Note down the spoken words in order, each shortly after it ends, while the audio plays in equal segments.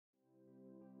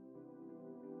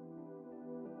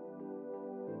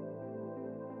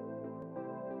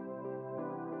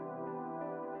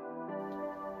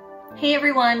Hey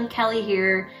everyone, Kelly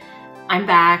here. I'm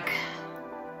back.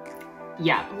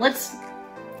 Yeah, let's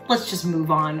just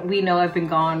move on. We know I've been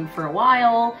gone for a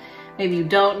while. Maybe you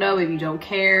don't know, maybe you don't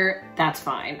care. That's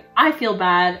fine. I feel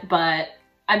bad, but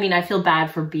I mean, I feel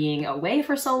bad for being away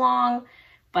for so long,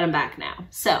 but I'm back now.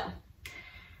 So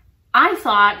I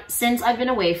thought since I've been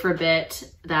away for a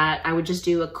bit that I would just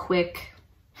do a quick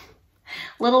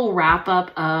little wrap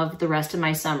up of the rest of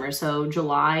my summer. So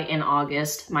July and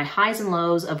August, my highs and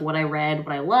lows of what I read,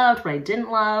 what I loved, what I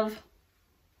didn't love.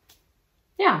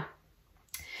 Yeah.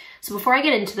 So before I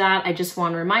get into that, I just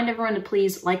want to remind everyone to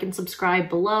please like and subscribe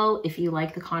below if you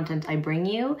like the content I bring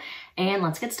you, and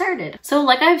let's get started. So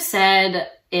like I've said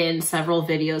in several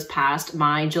videos past,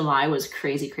 my July was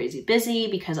crazy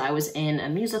busy because I was in a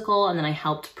musical and then I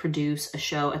helped produce a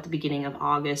show at the beginning of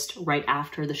August right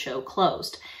after the show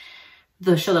closed.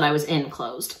 The show that I was in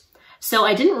closed. So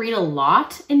I didn't read a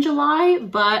lot in July,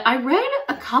 but I read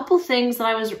a couple things that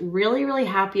I was really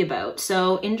happy about.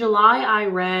 So in July, I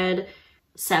read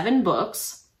 7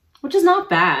 books, which is not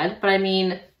bad, but I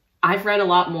mean, I've read a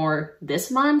lot more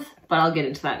this month, but I'll get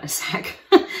into that in a sec.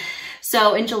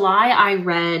 So in July, I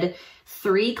read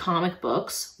 3 comic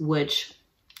books, which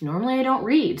normally I don't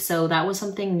read. So that was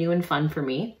something new and fun for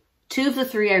me. 2 of the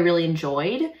 3 I really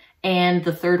enjoyed, and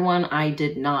the 3rd one I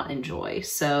did not enjoy.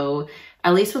 So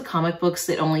at least with comic books,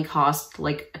 it only cost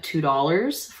like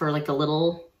 $2 for like a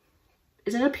little,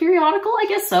 is it a periodical? I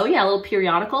guess so. Yeah, a little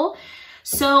periodical.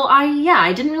 So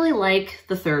I didn't really like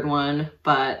the 3rd one,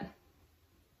 but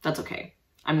that's okay.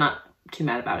 I'm not too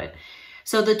mad about it.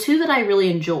 So the 2 that I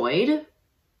really enjoyed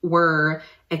were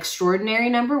Extraordinary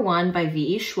 #1 by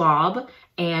V.E. Schwab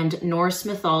and Norse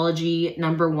Mythology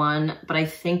 #1, but I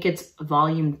think it's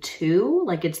volume 2,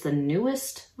 like it's the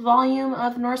newest volume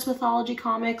of Norse Mythology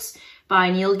comics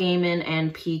by Neil Gaiman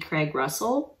and P. Craig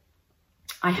Russell.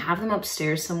 I have them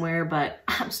upstairs somewhere, but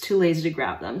I was too lazy to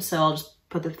grab them, so I'll just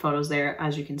put the photos there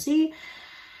as you can see.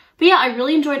 But yeah, I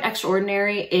really enjoyed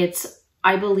Extraordinary. It's,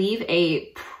 I believe,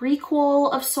 a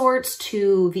prequel of sorts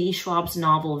to V.E. Schwab's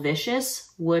novel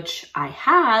Vicious, which I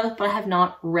have, but I have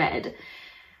not read.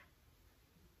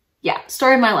 Yeah,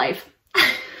 story of my life.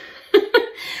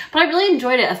 But I really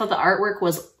enjoyed it. I thought the artwork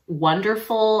was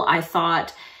wonderful. I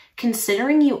thought,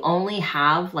 considering you only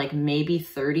have like maybe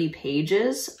 30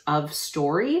 pages of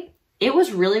story, it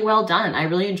was really well done. I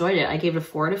really enjoyed it. I gave it a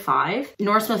 4 out of 5.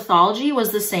 Norse Mythology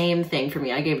was the same thing for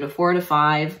me. I gave it a 4 out of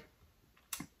 5.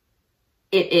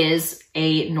 It is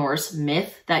a Norse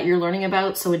myth that you're learning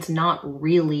about, so it's not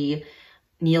really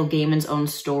Neil Gaiman's own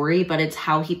story, but it's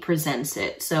how he presents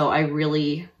it. So I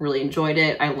really enjoyed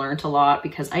it. I learned a lot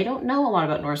because I don't know a lot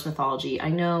about Norse mythology. I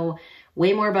know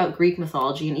way more about Greek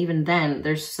mythology, and even then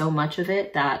there's so much of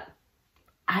it that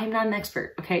I'm not an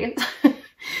expert, okay?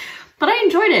 But I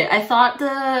enjoyed it. I thought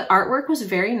the artwork was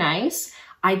very nice.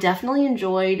 I definitely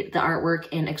enjoyed the artwork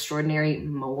in Extraordinary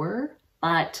more,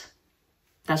 but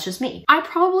that's just me. I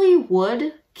probably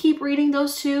would keep reading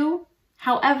those 2.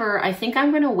 However, I think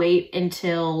I'm going to wait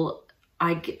until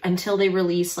they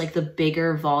release like the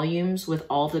bigger volumes with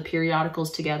all the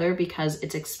periodicals together because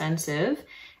it's expensive.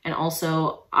 And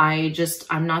also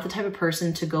I'm not the type of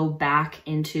person to go back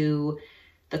into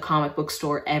the comic book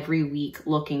store every week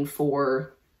looking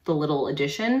for the little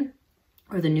edition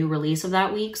or the new release of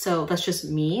that week. So that's just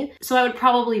me. So I would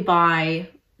probably buy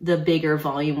the bigger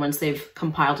volume once they've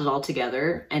compiled it all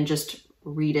together and just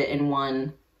read it in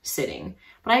one sitting.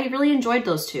 But I really enjoyed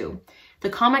those 2. The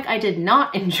comic I did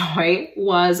not enjoy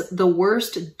was The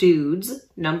Worst Dudes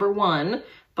 #1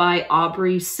 by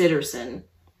Aubrey Sitterson.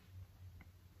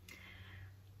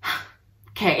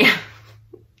 Okay.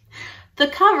 The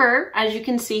cover, as you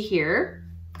can see here,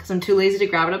 because I'm too lazy to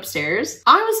grab it upstairs,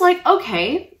 I was like,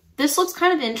 okay, this looks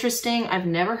kind of interesting. I've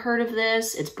never heard of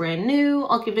this. It's brand new.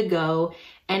 I'll give it a go.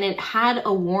 And it had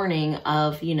a warning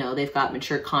of, you know, they've got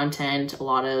mature content, a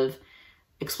lot of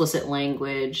explicit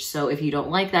language. So if you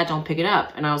don't like that, don't pick it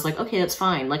up. And I was like, okay, that's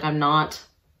fine. Like, I'm not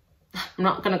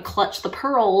going to clutch the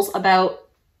pearls about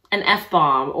an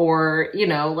F-bomb or, you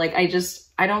know, like I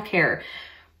don't care.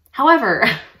 However,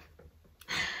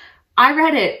 I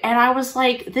read it and I was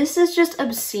like, this is just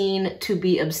obscene to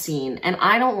be obscene. And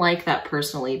I don't like that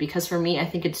personally because for me, I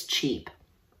think it's cheap.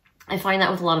 I find that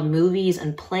with a lot of movies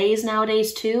and plays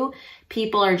nowadays too.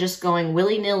 People are just going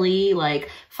willy-nilly,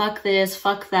 like, fuck this,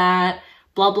 fuck that,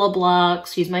 blah, blah, blah,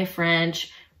 excuse my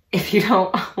French, if you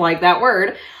don't like that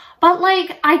word. But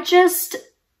like,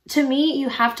 to me, you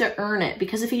have to earn it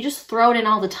because if you just throw it in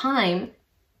all the time,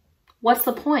 what's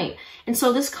the point? And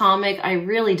so this comic, I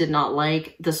really did not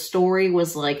like. The story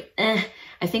was like,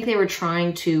 I think they were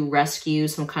trying to rescue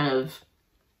some kind of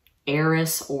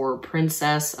heiress or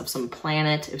princess of some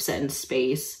planet. It was set in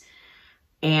space.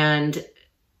 And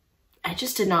I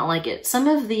just did not like it. Some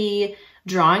of the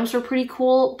drawings were pretty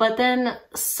cool, but then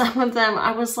some of them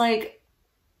I was like,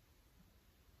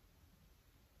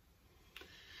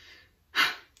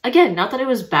 again, not that it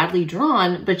was badly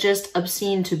drawn, but just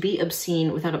obscene to be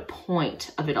obscene without a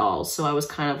point of it all. So I was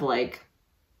kind of like,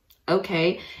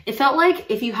 okay. It felt like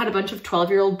if you had a bunch of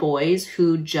 12-year-old boys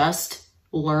who just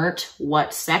learnt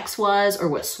what sex was or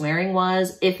what swearing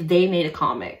was, if they made a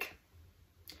comic.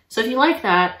 So if you like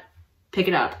that, pick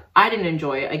it up. I didn't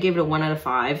enjoy it. I gave it a 1 out of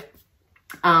 5.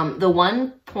 The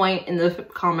one point in the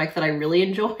comic that I really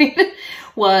enjoyed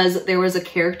was there was a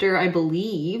character, I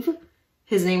believe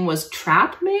his name was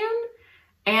Trap Man.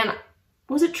 And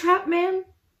was it Trap Man?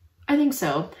 I think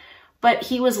so. But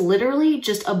he was literally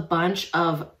just a bunch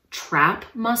of trap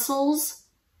muscles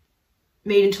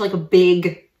made into like a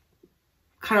big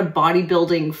kind of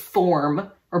bodybuilding form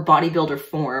or bodybuilder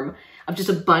form of just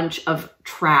a bunch of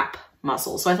trap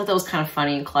muscles. So I thought that was kind of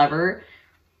funny and clever.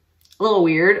 A little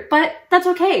weird, but that's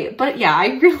okay. But yeah, I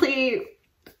really,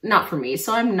 not for me.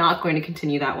 So I'm not going to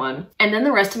continue that one. And then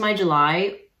the rest of my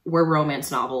July were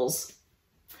romance novels,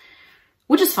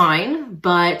 which is fine.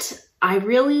 But I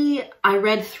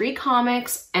read 3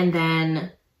 comics and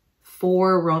then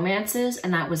 4 romances,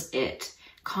 and that was it.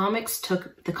 The comics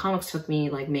took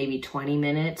me like maybe 20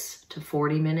 minutes to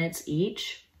 40 minutes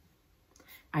each.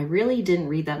 I really didn't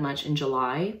read that much in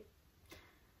July.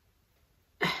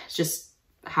 It's just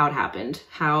how it happened,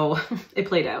 how it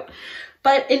played out.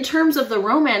 But in terms of the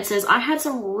romances, I had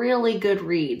some really good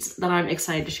reads that I'm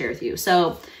excited to share with you.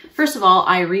 So first of all,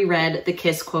 I reread The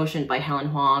Kiss Quotient by Helen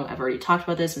Huang. I've already talked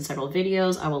about this in several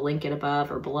videos. I will link it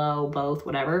above or below, both,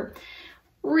 whatever.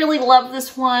 Really love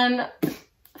this one.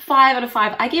 5 out of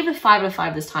 5. I gave it a 5 out of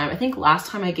 5 this time. I think last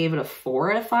time I gave it a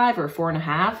 4 out of 5 or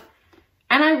 4.5.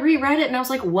 And I reread it and I was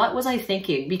like, what was I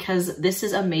thinking? Because this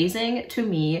is amazing to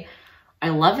me. I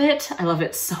love it. I love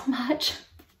it so much.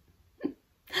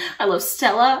 I love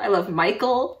Stella. I love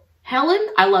Michael. Helen,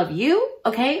 I love you.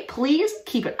 Okay, please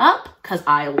keep it up because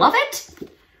I love it.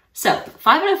 So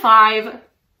 5 out of 5,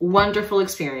 wonderful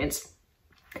experience.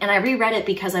 And I reread it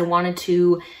because I wanted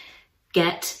to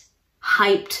get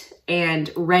hyped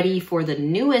and ready for the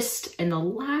newest and the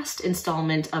last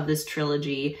installment of this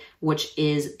trilogy, which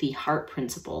is The Heart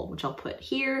Principle, which I'll put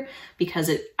here because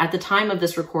at the time of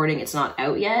this recording, it's not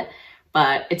out yet,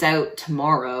 but it's out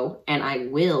tomorrow and I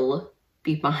will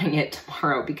be buying it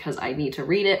tomorrow because I need to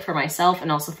read it for myself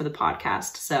and also for the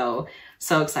podcast. So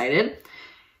excited.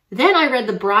 Then I read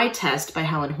The Bride Test by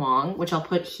Helen Huang, which I'll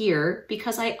put here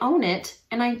because I own it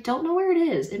and I don't know where it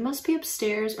is. It must be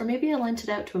upstairs or maybe I lent it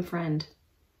out to a friend.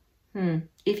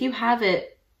 If you have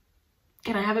it,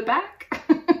 can I have it back?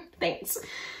 Thanks.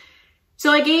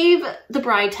 So I gave The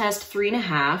Bride Test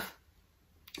 3.5.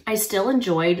 I still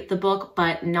enjoyed the book,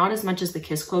 but not as much as The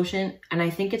Kiss Quotient. And I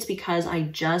think it's because I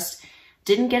just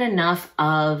didn't get enough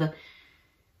of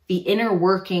the inner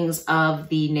workings of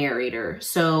the narrator.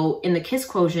 So in The Kiss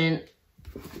Quotient,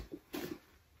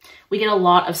 we get a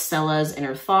lot of Stella's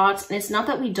inner thoughts. And it's not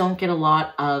that we don't get a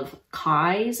lot of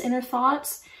Kai's inner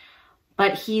thoughts,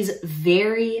 but he's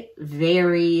very,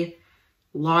 very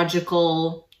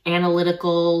logical,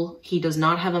 analytical. He does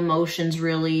not have emotions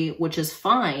really, which is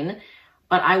fine.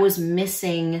 But I was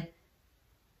missing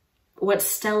what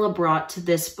Stella brought to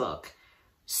this book.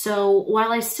 So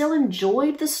while I still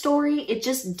enjoyed the story, it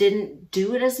just didn't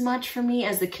do it as much for me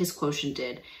as The Kiss Quotient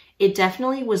did. It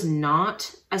definitely was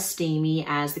not as steamy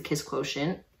as The Kiss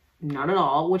Quotient, not at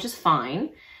all, which is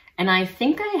fine. And I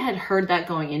think I had heard that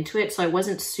going into it, so I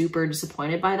wasn't super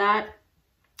disappointed by that.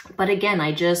 But again,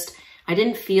 I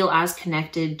didn't feel as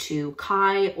connected to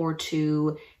Kai or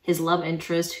to his love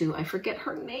interest, who I forget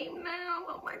her name now.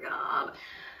 Oh my God.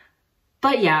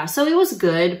 But yeah, so it was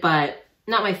good, but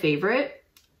not my favorite.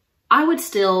 I would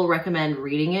still recommend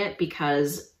reading it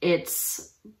because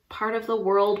it's part of the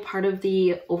world, part of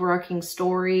the overarching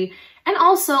story. And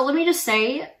also, let me just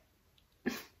say,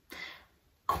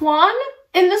 Quan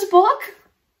in this book,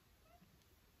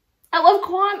 I love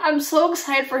Quan. I'm so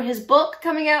excited for his book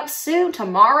coming out soon,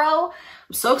 tomorrow.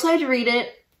 I'm so excited to read it.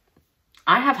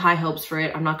 I have high hopes for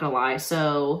it, I'm not gonna lie.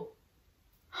 So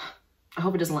I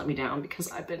hope it doesn't let me down because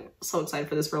I've been so excited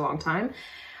for this for a long time.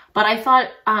 But I thought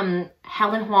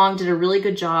Helen Huang did a really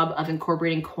good job of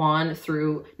incorporating Quan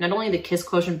through not only The Kiss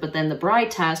Quotient, but then The Bride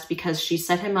Test, because she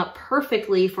set him up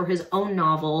perfectly for his own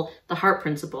novel, The Heart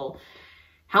Principle.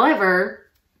 However,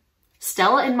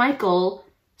 Stella and Michael,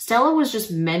 Stella was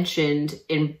just mentioned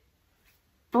in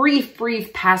brief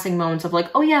passing moments of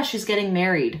like, oh yeah, she's getting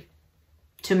married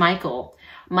to Michael.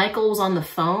 Michael was on the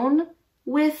phone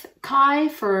with Kai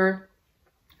for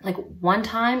like one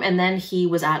time, and then he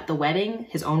was at the wedding,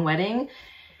 his own wedding.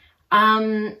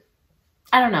 I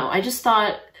don't know. I just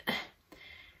thought,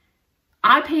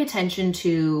 I pay attention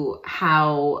to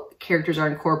how characters are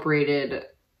incorporated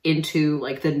into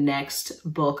like the next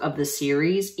book of the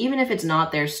series. Even if it's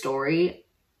not their story,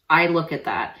 I look at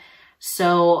that.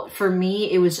 So for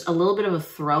me, it was a little bit of a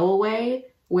throwaway,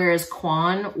 whereas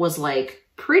Quan was like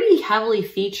pretty heavily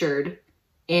featured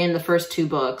in the first 2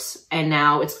 books, and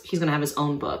now he's gonna have his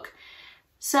own book.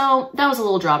 So that was a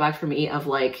little drawback for me of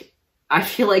like, I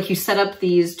feel like you set up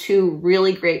these 2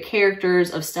 really great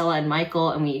characters of Stella and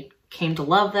Michael, and we came to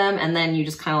love them, and then you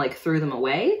just kind of like threw them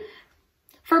away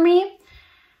for me.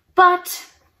 But,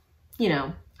 you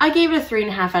know, I gave it a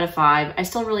 3.5 out of 5. I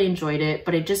still really enjoyed it,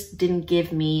 but it just didn't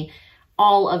give me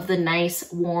all of the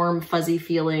nice, warm, fuzzy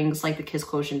feelings like the Kiss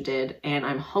Quotient did, and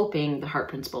I'm hoping the Heart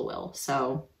Principle will.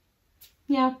 So,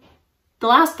 yeah. The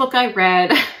last book I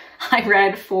read, I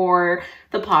read for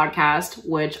the podcast,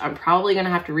 which I'm probably going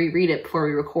to have to reread it before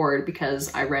we record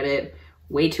because I read it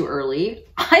way too early.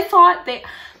 I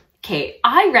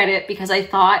read it because I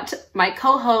thought my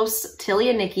co-hosts, Tilly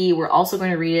and Nikki, were also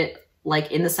going to read it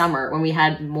like in the summer when we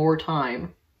had more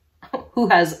time. Who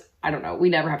has, I don't know, we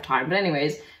never have time. But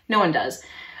anyways, no one does.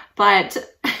 But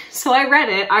so I read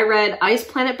it. I read Ice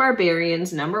Planet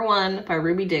Barbarians, #1 by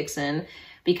Ruby Dixon,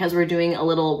 because we're doing a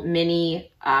little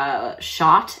mini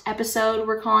shot episode,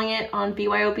 we're calling it, on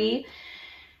BYOB.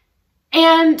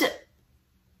 And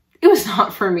it was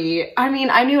not for me. I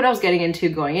mean, I knew what I was getting into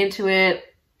going into it.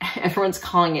 Everyone's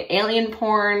calling it alien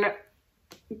porn.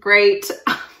 Great.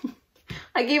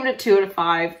 I gave it a 2 out of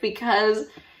 5 because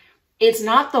it's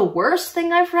not the worst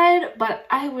thing I've read, but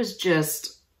I was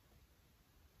just,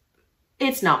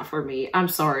 it's not for me. I'm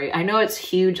sorry. I know it's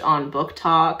huge on Book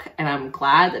Talk, and I'm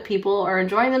glad that people are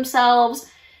enjoying themselves.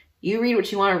 You read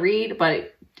what you want to read,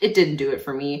 but it didn't do it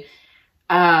for me.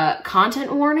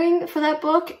 Content warning for that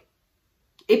book.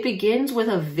 It begins with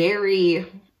a very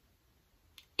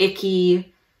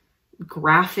icky,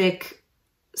 graphic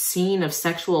scene of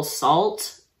sexual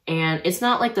assault, and it's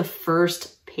not like the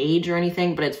first page or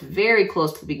anything, but it's very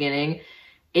close to the beginning.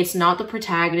 It's not the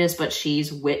protagonist, but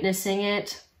she's witnessing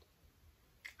it.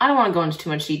 I don't want to go into too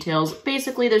much details.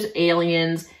 Basically, there's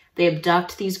aliens. They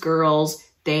abduct these girls.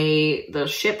 The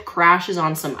ship crashes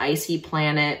on some icy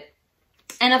planet.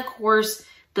 And of course,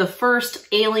 the first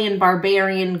alien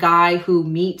barbarian guy who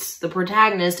meets the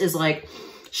protagonist is like,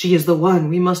 she is the one,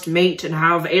 we must mate and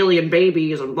have alien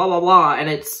babies and blah, blah, blah. And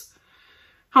it's,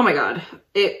 oh my God,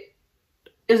 it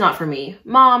is not for me.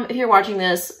 Mom, if you're watching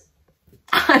this,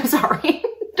 I'm sorry.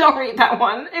 Don't read that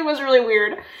one. It was really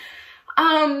weird.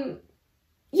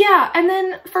 Yeah, and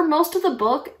then for most of the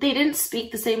book, they didn't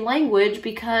speak the same language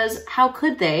because how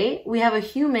could they? We have a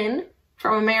human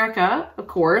from America, of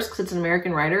course, because it's an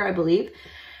American writer, I believe.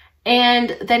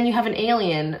 And then you have an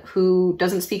alien who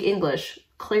doesn't speak English,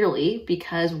 clearly,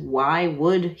 because why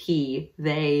would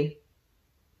I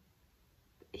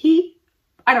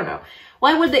don't know.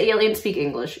 Why would the alien speak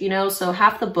English? You know, so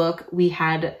half the book we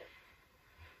had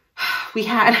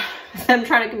them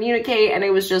trying to communicate, and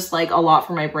it was just like a lot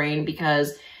for my brain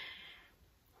because,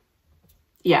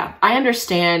 yeah, I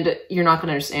understand you're not going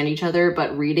to understand each other,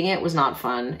 but reading it was not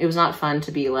fun. It was not fun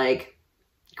to be like,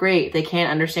 great, they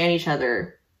can't understand each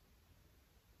other.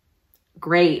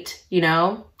 Great, you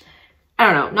know? I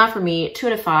don't know, not for me. 2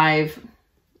 out of 5.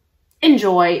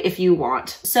 Enjoy if you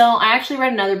want. So I actually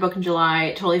read another book in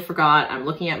July. Totally forgot. I'm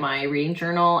looking at my reading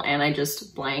journal and I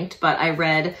just blanked, but I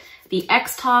read The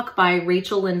X Talk by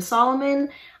Rachel Lynn Solomon.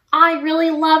 I really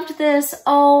loved this.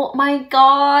 Oh my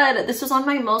God. This was on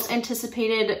my most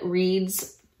anticipated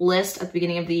reads list at the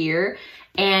beginning of the year.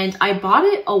 And I bought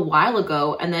it a while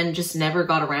ago and then just never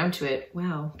got around to it.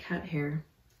 Wow, cat hair.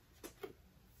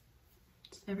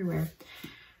 It's everywhere.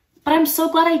 But I'm so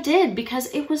glad I did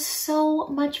because it was so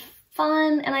much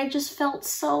fun and I just felt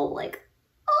so like,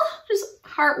 oh, just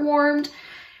heartwarmed.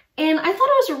 And I thought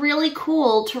it was really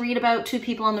cool to read about 2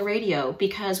 people on the radio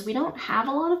because we don't have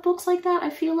a lot of books like that,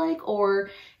 I feel like, or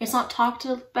it's not talked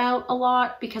about a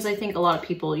lot because I think a lot of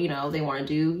people, you know, they want to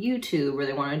do YouTube or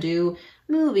they want to do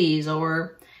movies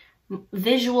or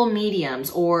visual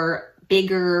mediums or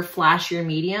bigger, flashier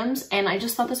mediums. And I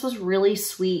just thought this was really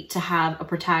sweet to have a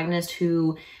protagonist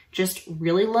who just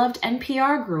really loved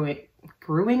NPR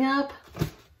growing up.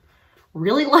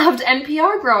 Really loved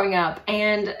NPR growing up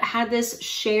and had this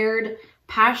shared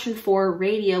passion for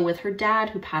radio with her dad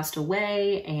who passed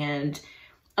away. And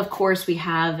of course we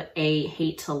have a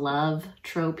hate to love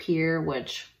trope here,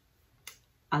 which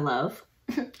I love.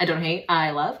 I don't hate,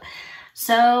 I love.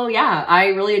 So yeah, I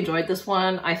really enjoyed this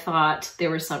one. I thought there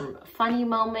were some funny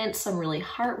moments, some really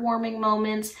heartwarming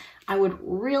moments. I would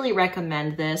really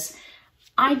recommend this.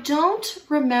 I don't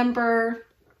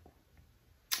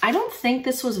think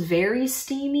this was very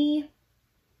steamy.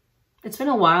 It's been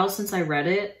a while since I read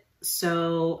it.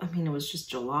 So, I mean, it was just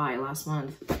July last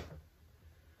month.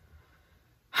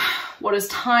 What is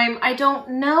time? I don't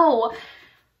know.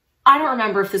 I don't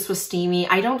remember if this was steamy.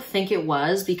 I don't think it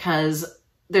was, because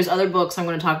there's other books I'm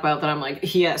going to talk about that I'm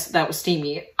like, yes, that was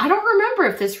steamy. I don't remember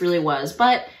if this really was,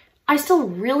 but I still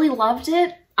really loved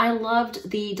it. I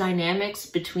loved the dynamics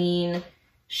between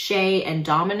Shay and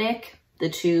Dominic, the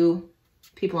two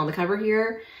people on the cover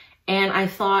here. And I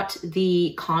thought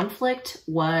the conflict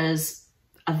was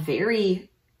a very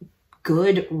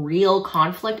good, real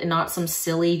conflict and not some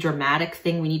silly, dramatic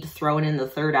thing we need to throw in the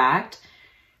third act.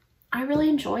 I really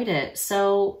enjoyed it.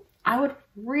 So I would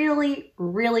really,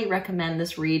 really recommend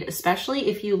this read, especially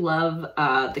if you love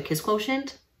the Kiss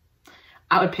Quotient.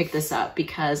 I would pick this up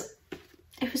because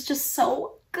it was just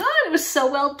so good. It was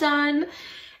so well done.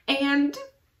 And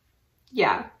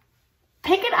yeah,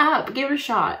 pick it up, give it a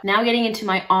shot. Now getting into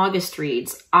my August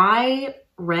reads. I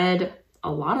read a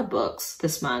lot of books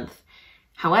this month.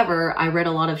 However, I read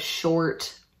a lot of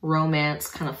short romance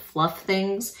kind of fluff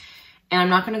things. And I'm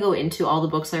not going to go into all the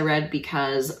books I read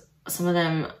because some of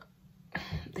them,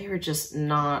 they were just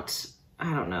not,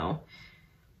 I don't know.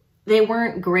 They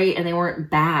weren't great and they weren't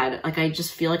bad. Like, I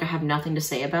just feel like I have nothing to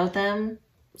say about them.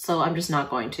 So I'm just not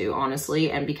going to,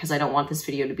 honestly. And because I don't want this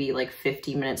video to be like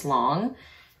 50 minutes long.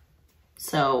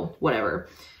 So whatever.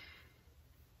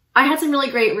 I had some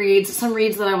really great reads, some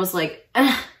reads that I was like,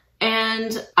 ugh.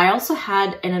 And I also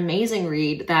had an amazing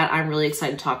read that I'm really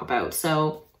excited to talk about.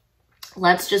 So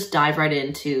let's just dive right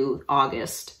into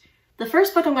August. The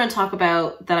first book I'm going to talk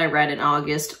about that I read in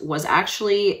August was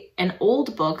actually an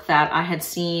old book that I had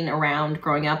seen around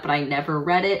growing up, but I never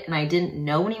read it and I didn't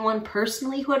know anyone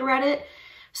personally who had read it.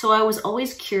 So I was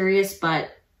always curious, but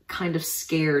kind of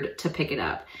scared to pick it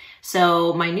up.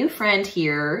 So my new friend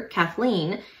here,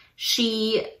 Kathleen,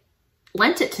 she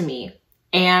lent it to me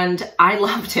and I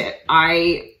loved it.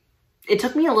 It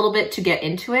took me a little bit to get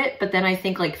into it, but then I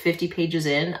think like 50 pages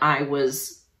in, I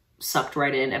was sucked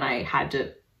right in and I had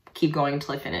to keep going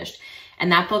until I finished.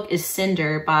 And that book is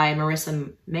Cinder by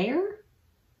Marissa Meyer?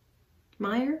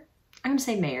 I'm gonna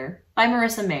say Meyer. By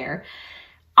Marissa Meyer.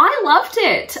 I loved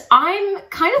it. I'm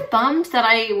kind of bummed that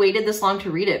I waited this long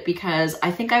to read it because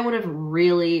I think I would have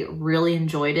really, really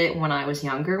enjoyed it when I was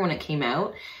younger, when it came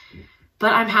out.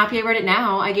 But I'm happy I read it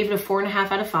now. I gave it a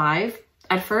 4.5 out of 5.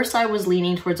 At first I was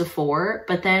leaning towards a 4,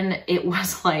 but then it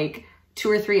was like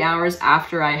 2 or 3 hours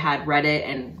after I had read it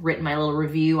and written my little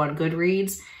review on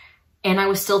Goodreads. And I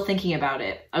was still thinking about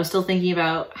it. I was still thinking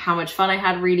about how much fun I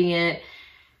had reading it,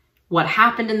 what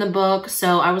happened in the book.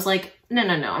 So I was like, no,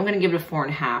 I'm going to give it a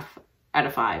 4.5 out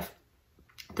of 5.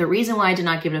 The reason why I did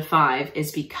not give it a 5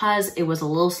 is because it was a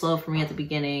little slow for me at the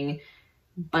beginning,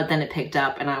 but then it picked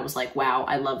up and I was like, wow,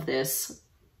 I love this.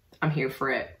 I'm here for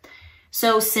it.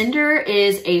 So Cinder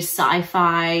is a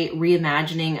sci-fi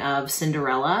reimagining of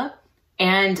Cinderella,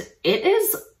 and it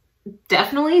is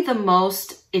definitely the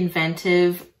most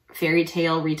inventive fairy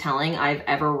tale retelling I've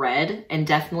ever read, and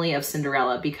definitely of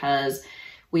Cinderella, because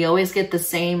we always get the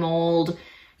same old,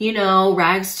 you know,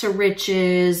 rags to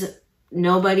riches,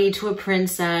 nobody to a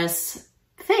princess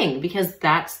thing, because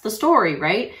that's the story,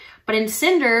 right? But in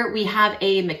Cinder, we have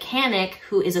a mechanic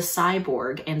who is a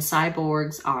cyborg, and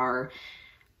cyborgs are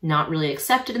not really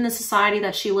accepted in the society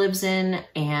that she lives in,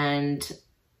 and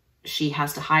she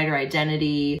has to hide her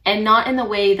identity, and not in the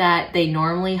way that they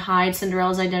normally hide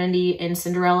Cinderella's identity in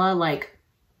Cinderella. Like,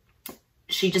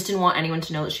 she just didn't want anyone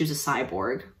to know that she was a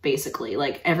cyborg, basically.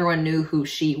 Like, everyone knew who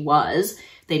she was.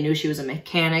 They knew she was a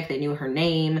mechanic. They knew her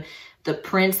name. The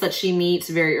prince that she meets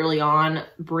very early on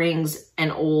brings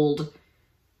an old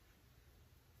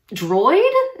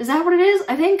droid? Is that what it is?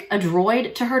 I think a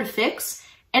droid to her to fix.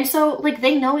 And so, like,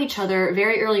 they know each other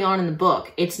very early on in the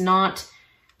book. It's not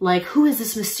like, who is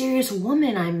this mysterious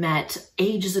woman I met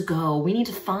ages ago? We need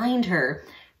to find her.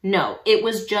 No, it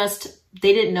was just,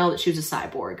 they didn't know that she was a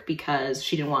cyborg because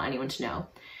she didn't want anyone to know.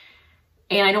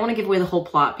 And I don't want to give away the whole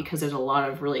plot because there's a lot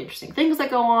of really interesting things that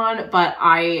go on, but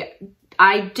I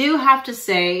do have to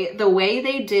say, the way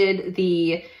they did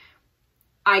the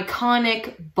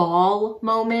iconic ball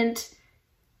moment,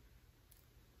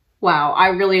 wow, I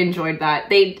really enjoyed that.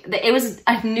 It was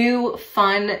a new,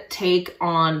 fun take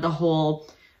on the whole,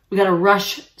 we gotta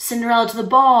rush Cinderella to the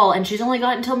ball and she's only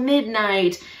got until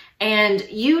midnight. And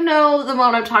you know the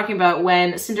moment I'm talking about,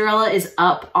 when Cinderella is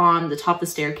up on the top of the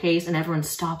staircase and everyone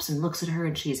stops and looks at her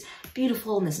and she's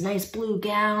beautiful in this nice blue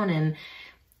gown. And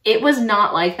it was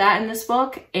not like that in this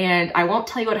book. And I won't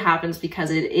tell you what happens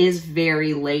because it is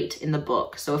very late in the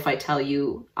book. So if I tell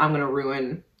you, I'm going to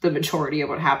ruin the majority of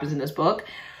what happens in this book.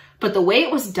 But the way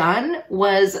it was done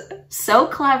was so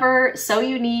clever, so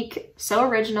unique, so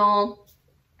original.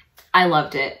 I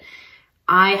loved it.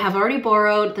 I have already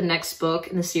borrowed the next book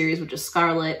in the series, which is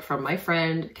Scarlet, from my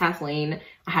friend Kathleen.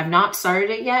 I have not started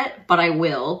it yet, but I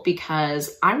will,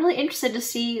 because I'm really interested to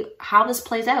see how this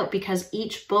plays out, because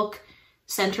each book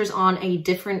centers on a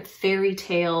different fairy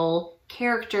tale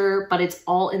character, but it's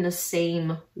all in the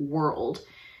same world.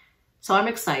 So I'm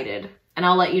excited, and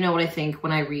I'll let you know what I think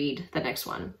when I read the next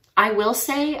one. I will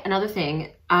say another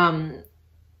thing.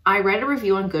 I read a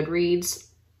review on Goodreads.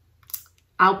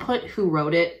 I'll put who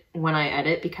wrote it when I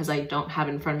edit because I don't have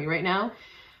it in front of me right now.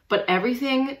 But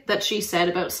everything that she said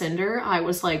about Cinder, I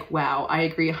was like, wow, I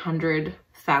agree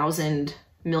 100,000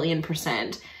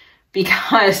 million%,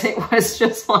 because it was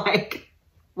just like,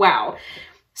 wow.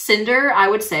 Cinder, I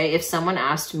would say, if someone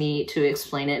asked me to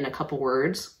explain it in a couple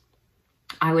words,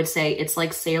 I would say it's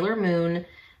like Sailor Moon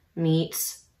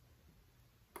meets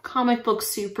comic book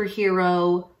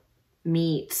superhero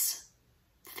meets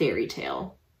fairy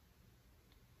tale.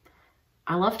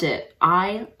 I loved it.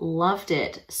 I loved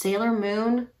it. Sailor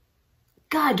Moon.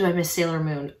 God, do I miss Sailor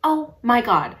Moon. Oh my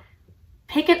God.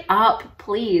 Pick it up,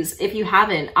 please, if you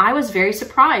haven't. I was very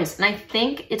surprised. And I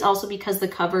think it's also because the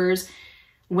covers,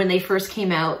 when they first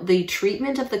came out, the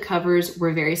treatment of the covers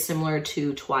were very similar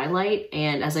to Twilight.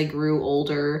 And as I grew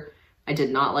older, I did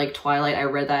not like Twilight. I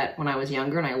read that when I was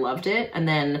younger and I loved it. And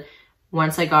then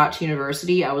once I got to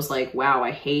university, I was like, wow,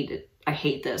 I hate it. I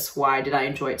hate this. Why did I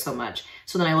enjoy it so much?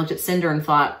 So then I looked at Cinder and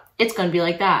thought, it's going to be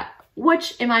like that,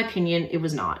 which in my opinion, it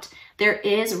was not. There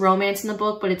is romance in the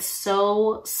book, but it's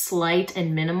so slight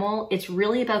and minimal. It's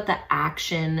really about the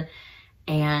action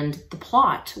and the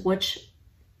plot, which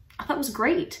I thought was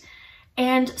great.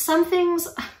 And some things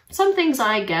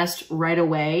I guessed right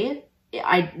away.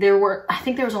 I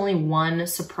think there was only one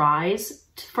surprise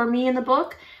for me in the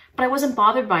book, but I wasn't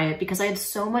bothered by it because I had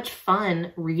so much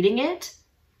fun reading it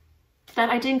that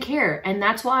I didn't care. And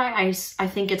that's why I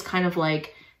think it's kind of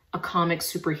like a comic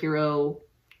superhero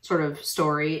sort of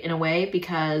story in a way,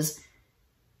 because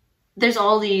there's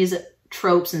all these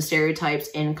tropes and stereotypes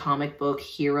in comic book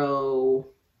superhero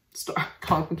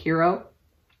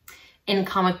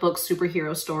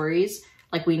stories.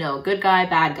 Like, we know good guy,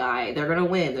 bad guy, they're gonna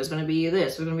win, there's gonna be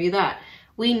this, there's gonna be that.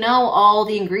 We know all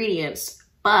the ingredients,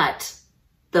 but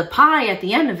the pie at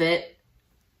the end of it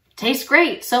tastes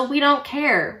great, so we don't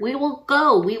care. We will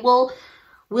go.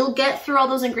 We'll get through all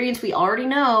those ingredients we already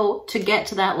know to get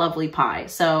to that lovely pie.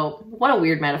 So what a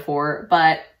weird metaphor,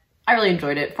 but I really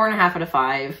enjoyed it. 4.5 out of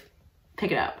 5.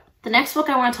 Pick it up. The next book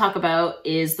I want to talk about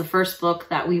is the first book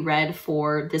that we read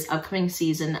for this upcoming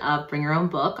season of Bring Your Own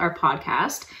Book, our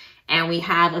podcast. And we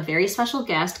have a very special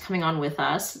guest coming on with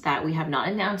us that we have not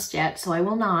announced yet, so I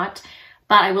will not.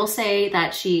 But I will say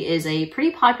that she is a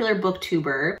pretty popular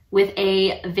booktuber with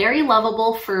a very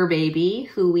lovable fur baby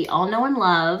who we all know and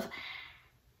love.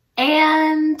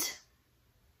 And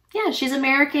yeah, she's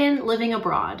American living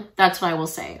abroad. That's what I will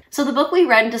say. So the book we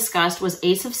read and discussed was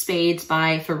Ace of Spades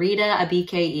by Farida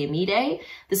Abike-Iyamide.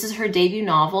 This is her debut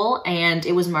novel, and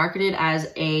it was marketed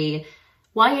as a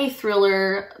YA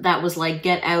thriller that was like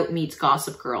Get Out meets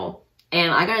Gossip Girl.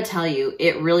 And I gotta tell you,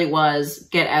 it really was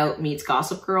Get Out meets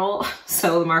Gossip Girl.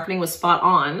 So the marketing was spot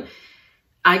on.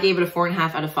 I gave it a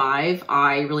 4.5 out of 5.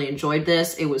 I really enjoyed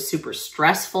this. It was super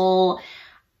stressful.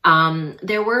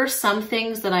 There were some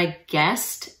things that I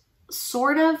guessed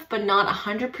sort of, but not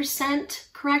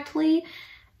 100% correctly.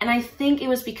 And I think it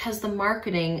was because the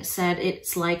marketing said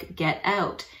it's like Get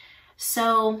Out.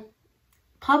 So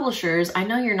publishers, I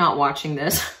know you're not watching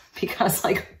this because,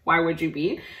 like, why would you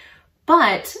be?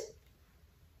 But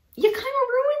you kind of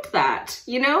ruined that,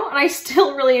 you know? And I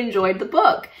still really enjoyed the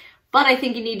book. But I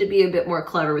think you need to be a bit more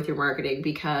clever with your marketing,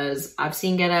 because I've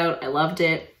seen Get Out. I loved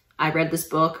it. I read this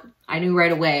book. I knew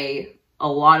right away a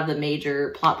lot of the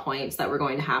major plot points that were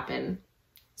going to happen.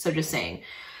 So just saying.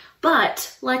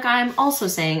 But like I'm also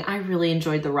saying, I really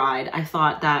enjoyed the ride. I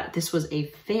thought that this was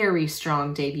a very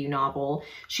strong debut novel.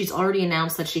 She's already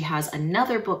announced that she has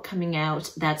another book coming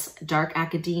out that's dark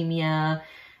academia.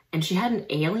 And she had an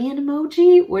alien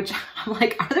emoji, which I'm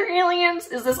like, are there aliens?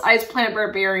 Is this Ice Planet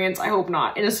Barbarians? I hope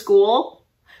not. In a school?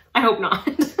 I hope not.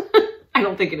 I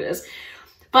don't think it is.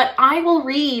 But I will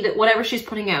read whatever she's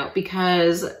putting out,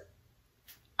 because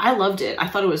I loved it. I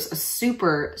thought it was a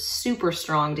super, super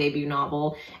strong debut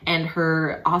novel, and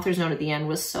her author's note at the end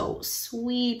was so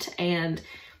sweet, and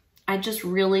I just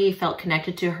really felt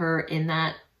connected to her in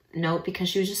that note because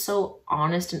she was just so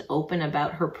honest and open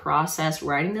about her process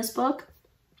writing this book.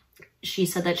 She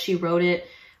said that she wrote it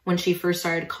when she first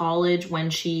started college, when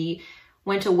she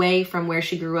went away from where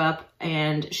she grew up,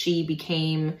 and she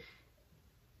became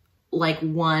like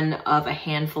one of a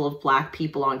handful of Black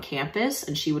people on campus,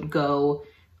 and she would go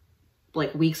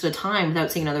like weeks at a time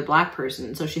without seeing another Black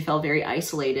person. So she felt very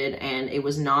isolated, and it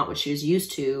was not what she was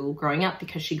used to growing up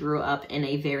because she grew up in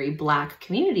a very Black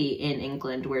community in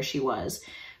England where she was.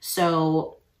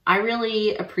 So I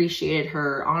really appreciated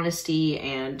her honesty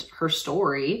and her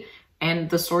story and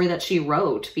the story that she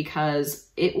wrote, because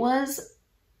it was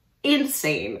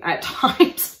insane at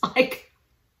times. Like,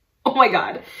 oh my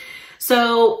God.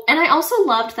 So, and I also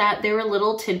loved that there were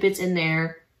little tidbits in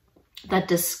there that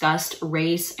discussed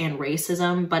race and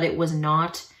racism, but it was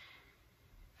not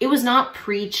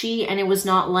preachy, and it was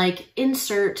not like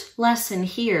insert lesson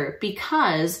here,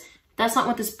 because that's not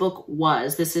what this book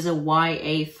was. This is a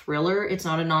YA thriller. It's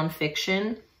not a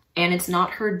nonfiction, and it's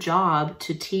not her job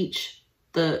to teach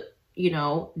the, you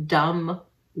know, dumb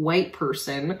white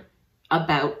person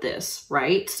about this,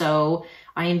 right? So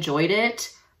I enjoyed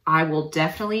it. I will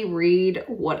definitely read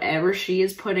whatever she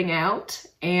is putting out,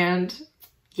 and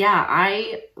yeah,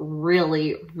 I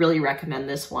really, really recommend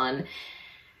this one.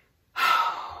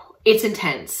 It's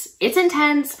intense. It's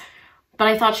intense, but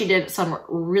I thought she did some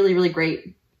really, really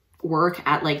great work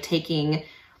at like taking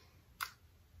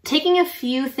a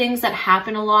few things that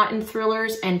happen a lot in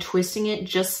thrillers and twisting it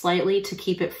just slightly to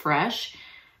keep it fresh.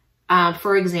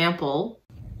 For example,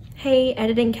 hey,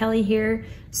 Editing Kelly here.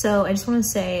 So I just want to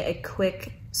say a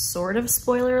quick sort of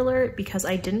spoiler alert, because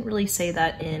I didn't really say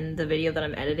that in the video that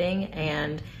I'm editing,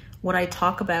 and what I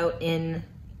talk about in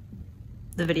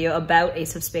the video about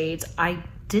Ace of Spades, I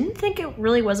didn't think it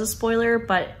really was a spoiler,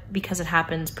 but because it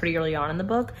happens pretty early on in the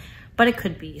book, but it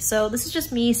could be. So this is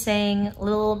just me saying a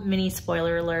little mini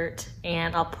spoiler alert,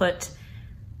 and I'll put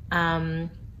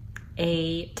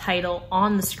a title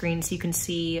on the screen so you can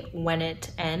see when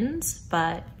it ends,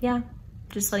 but yeah,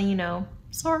 just letting you know,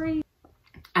 sorry.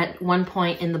 At one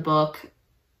point in the book,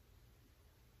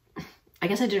 I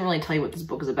guess I didn't really tell you what this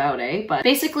book is about, eh? But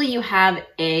basically you have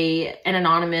an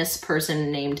anonymous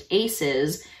person named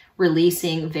Aces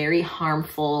releasing very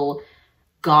harmful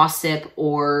gossip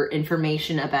or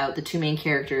information about the two main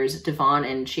characters, Devon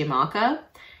and Chiamaka.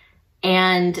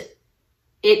 And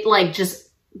it like just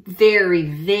very,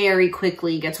 very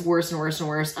quickly gets worse and worse and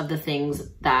worse of the things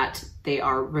that they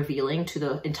are revealing to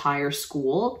the entire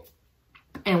school.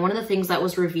 And one of the things that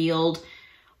was revealed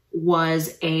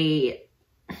was I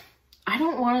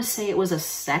don't want to say it was a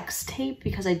sex tape,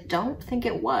 because I don't think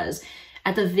it was.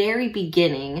 At the very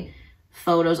beginning,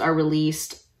 photos are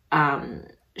released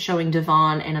showing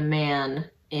Devon and a man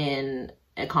in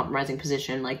a compromising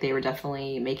position, like they were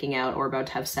definitely making out or about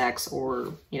to have sex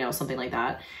or, you know, something like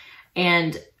that.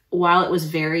 And while it was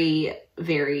very,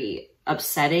 very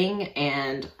upsetting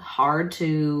and hard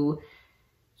to,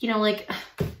 you know, like,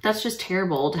 that's just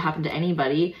terrible to happen to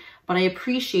anybody. But I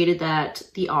appreciated that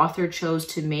the author chose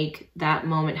to make that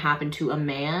moment happen to a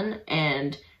man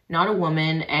and not a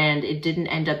woman, and it didn't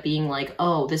end up being like,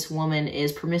 oh, this woman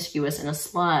is promiscuous and a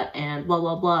slut and blah,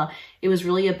 blah, blah. It was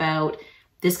really about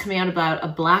this coming out about a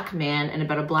Black man and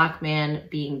about a Black man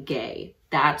being gay.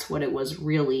 That's what it was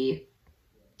really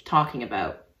talking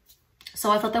about.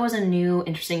 So I thought that was a new,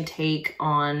 interesting take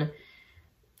on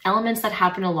elements that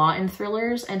happen a lot in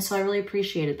thrillers, and so I really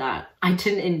appreciated that. I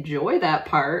didn't enjoy that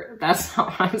part, that's not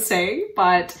what I'm saying,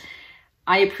 but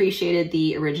I appreciated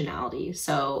the originality.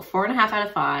 So 4.5 out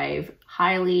of 5,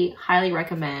 highly, highly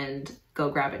recommend. Go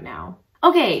grab it now.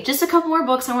 Okay, just a couple more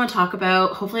books I want to talk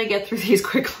about. Hopefully I get through these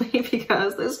quickly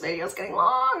because this video is getting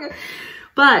long.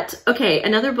 But okay,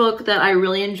 another book that I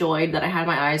really enjoyed that I had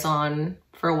my eyes on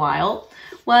for a while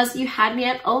was You Had Me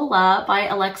at Ola by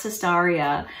Alexis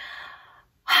Daria.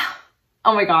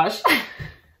 Oh my gosh,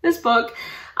 this book,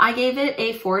 I gave it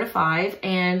a 4 out of 5,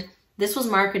 and this was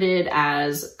marketed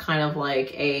as kind of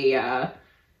like a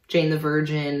Jane the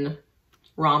Virgin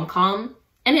rom-com,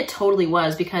 and it totally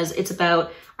was, because it's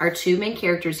about our two main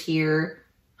characters here.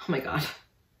 Oh my God.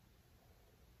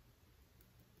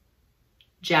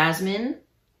 Jasmine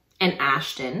and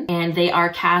Ashton, and they are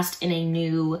cast in a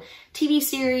new TV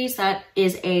series that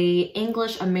is a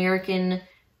English-American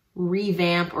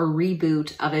revamp or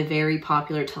reboot of a very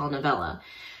popular telenovela.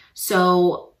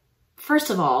 So first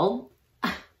of all,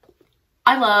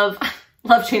 I love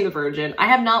Jane the Virgin. I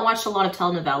have not watched a lot of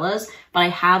telenovelas, but I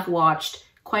have watched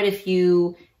quite a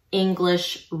few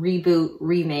English reboot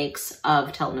remakes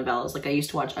of telenovelas. Like I used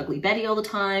to watch Ugly Betty all the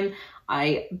time.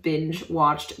 I binge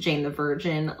watched Jane the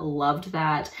Virgin, loved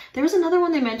that. There was another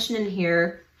one they mentioned in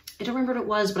here. I don't remember what it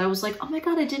was, but I was like, oh my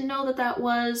God, I didn't know that that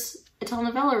was a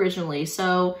telenovela originally.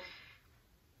 So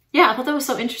yeah, I thought that was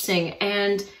so interesting.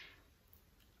 And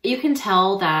you can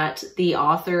tell that the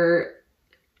author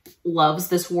loves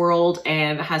this world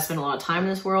and has spent a lot of time in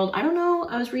this world. I don't know,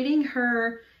 I was reading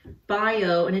her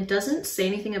bio and it doesn't say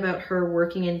anything about her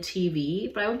working in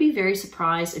TV, but I would be very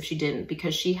surprised if she didn't,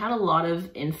 because she had a lot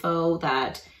of info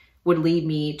that would lead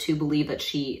me to believe that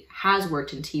she has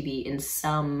worked in TV in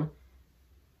some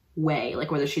way, like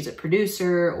whether she's a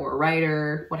producer or a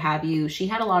writer, what have you. She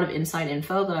had a lot of inside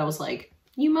info that I was like,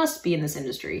 you must be in this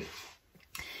industry.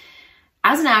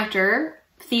 As an actor,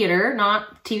 theater,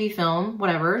 not TV, film,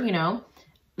 whatever, you know,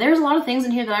 there's a lot of things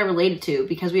in here that I related to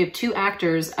because we have two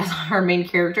actors as our main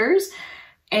characters.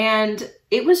 And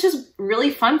it was just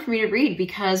really fun for me to read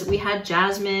because we had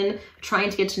Jasmine trying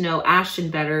to get to know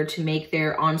Ashton better to make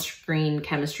their on-screen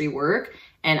chemistry work.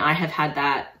 And I have had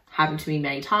that happen to me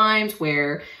many times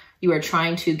where you are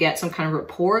trying to get some kind of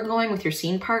rapport going with your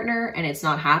scene partner and it's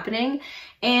not happening.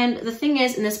 And the thing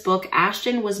is, in this book,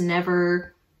 Ashton was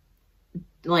never,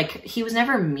 like, he was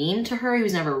never mean to her. He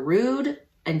was never rude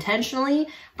intentionally,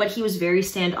 but he was very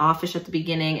standoffish at the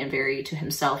beginning and very to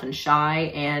himself and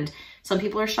shy. And some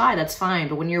people are shy, that's fine.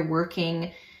 But when you're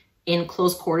working in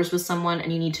close quarters with someone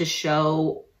and you need to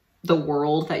show the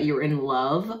world that you're in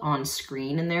love on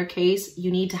screen, in their case, you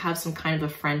need to have some kind of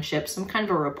a friendship, some kind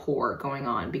of a rapport going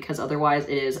on, because otherwise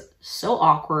it is so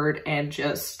awkward and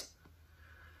just,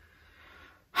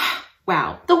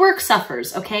 wow, the work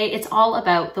suffers, okay? It's all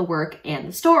about the work and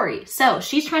the story. So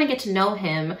she's trying to get to know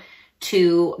him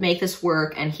to make this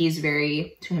work, and he's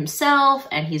very to himself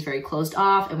and he's very closed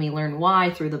off, and we learn why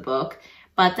through the book.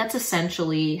 But that's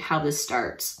essentially how this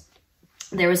starts.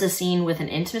 There was a scene with an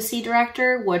intimacy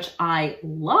director, which I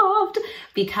loved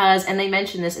because, and they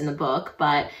mention this in the book,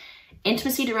 but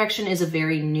intimacy direction is a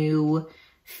very new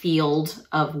field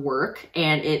of work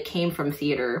and it came from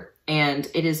theater, and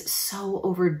it is so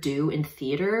overdue in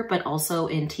theater, but also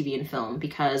in TV and film,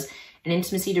 because an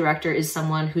intimacy director is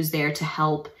someone who's there to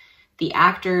help the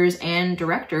actors and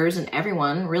directors and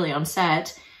everyone really on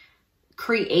set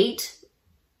create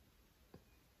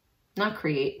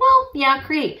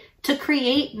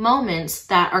moments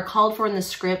that are called for in the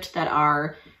script that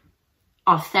are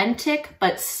authentic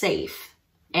but safe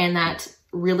and that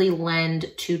really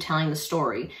lend to telling the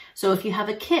story. So if you have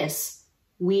a kiss,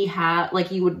 we have, like,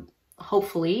 you would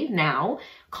hopefully now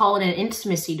call in an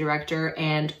intimacy director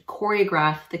and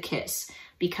choreograph the kiss.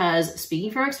 Because speaking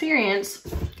from experience,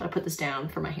 gotta put this down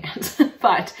for my hands,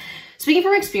 but speaking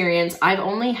from experience, I've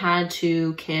only had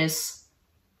to kiss,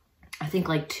 I think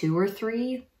like two or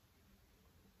three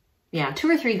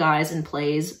guys in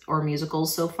plays or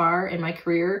musicals so far in my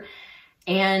career.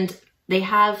 And they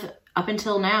have, up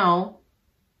until now,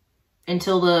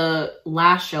 until the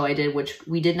last show I did, which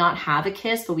we did not have a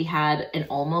kiss, but we had an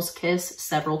almost kiss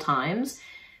several times.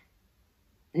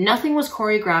 Nothing was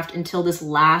choreographed until this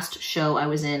last show I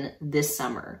was in this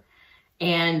summer.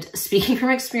 And speaking from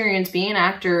experience, being an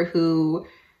actor who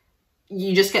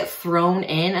you just get thrown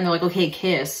in and they're like, okay,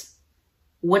 kiss.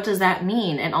 What does that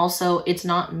mean? And also, it's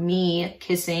not me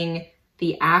kissing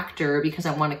the actor because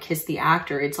I want to kiss the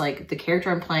actor. It's like the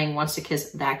character I'm playing wants to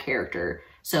kiss that character.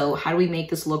 So how do we make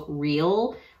this look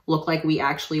real, look like we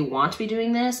actually want to be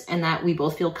doing this, and that we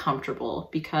both feel comfortable,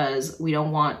 because we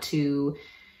don't want to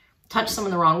touch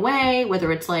someone the wrong way,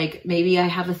 whether it's like, maybe I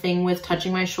have a thing with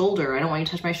touching my shoulder. I don't want you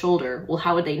to touch my shoulder. Well,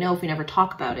 how would they know if we never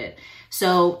talk about it?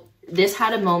 So this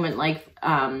had a moment like,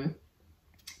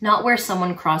 not where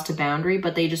someone crossed a boundary,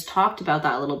 but they just talked about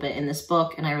that a little bit in this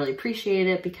book. And I really appreciated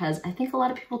it because I think a lot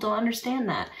of people don't understand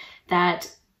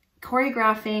that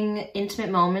choreographing intimate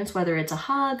moments, whether it's a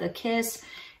hug, a kiss,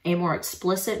 a more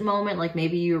explicit moment, like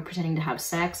maybe you were pretending to have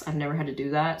sex. I've never had to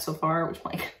do that so far, which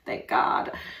I'm like, thank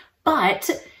God. But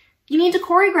you need to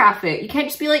choreograph it. You can't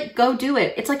just be like, go do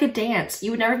it. It's like a dance.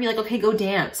 You would never be like, okay, go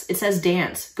dance. It says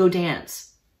dance, go dance.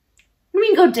 What do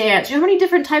you mean go dance? Do you know how many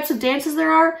different types of dances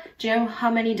there are? Do you know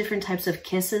how many different types of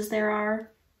kisses there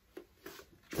are?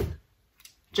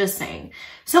 Just saying.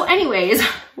 So anyways,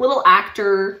 little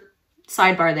actor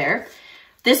sidebar there.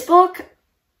 This book,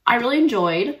 I really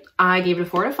enjoyed. I gave it a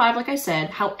 4 out of 5, like I said.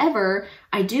 However,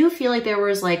 I do feel like there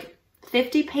was like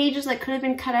 50 pages that could have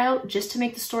been cut out just to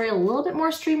make the story a little bit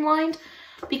more streamlined,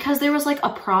 because there was like a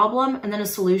problem and then a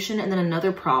solution and then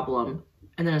another problem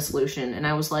and then a solution. And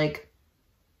I was like,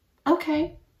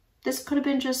 okay, this could have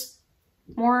been just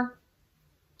more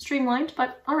streamlined,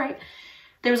 but all right.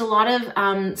 There was a lot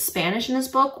of Spanish in this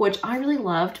book, which I really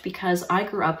loved because I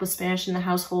grew up with Spanish in the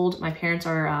household. My parents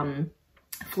are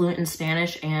fluent in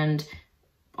Spanish and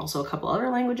also a couple other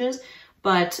languages,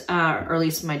 but, or at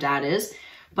least my dad is.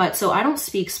 But so I don't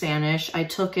speak Spanish. I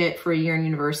took it for a year in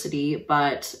university,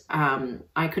 but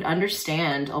I could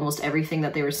understand almost everything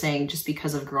that they were saying just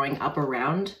because of growing up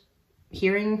around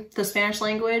hearing the Spanish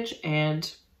language. And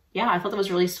yeah, I thought that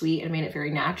was really sweet and made it very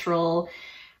natural.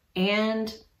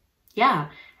 And yeah,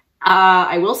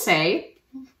 I will say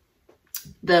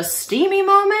the steamy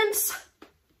moments,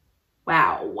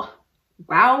 wow.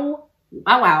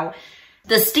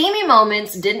 The steamy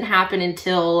moments didn't happen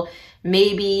until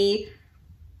maybe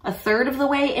a third of the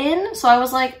way in. So I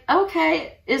was like,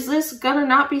 okay, is this gonna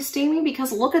not be steamy?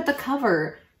 Because look at the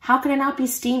cover. How can it not be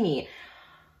steamy?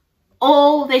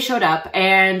 Oh, they showed up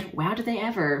and wow, did they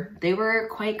ever. They were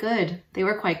quite good. They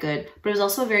were quite good, but it was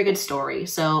also a very good story.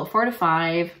 So 4 to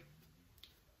 5,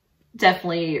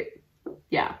 definitely,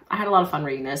 yeah, I had a lot of fun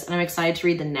reading this and I'm excited to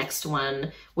read the next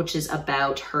one, which is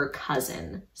about her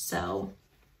cousin. So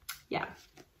yeah.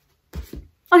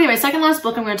 Okay, my second last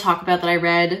book I'm going to talk about that I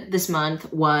read this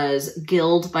month was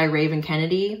Guild by Raven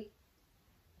Kennedy.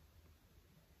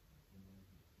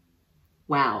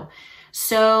 Wow.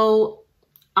 So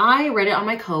I read it on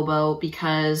my Kobo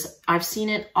because I've seen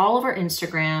it all over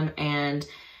Instagram and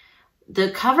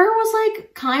the cover was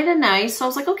like kind of nice. So I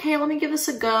was like, okay, let me give this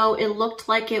a go. It looked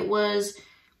like it was,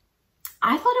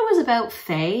 I thought it was about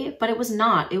Fae, but it was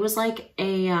not. It was like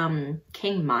a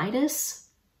King Midas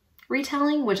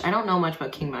retelling, which I don't know much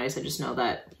about King Midas. I just know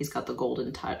that he's got the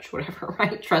golden touch, whatever,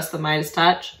 right? Trust the Midas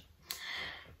touch.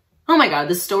 Oh my God,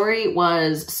 the story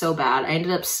was so bad. I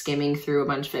ended up skimming through a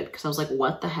bunch of it because I was like,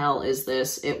 what the hell is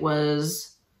this? It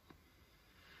was,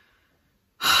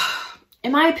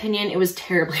 in my opinion, it was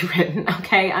terribly written,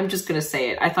 okay? I'm just gonna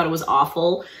say it. I thought it was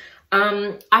awful.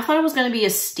 I thought it was gonna be a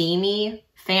steamy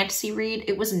fantasy read.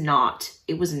 It was not.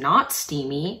 It was not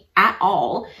steamy at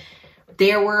all.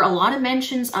 There were a lot of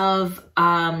mentions of,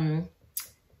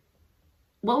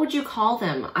 what would you call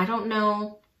them? I don't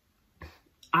know.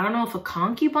 I don't know if a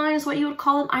concubine is what you would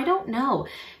call them. I don't know.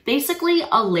 Basically,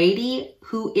 a lady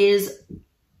who is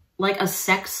like a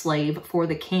sex slave for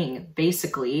the king,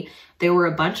 basically. There were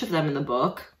a bunch of them in the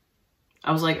book.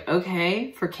 I was like,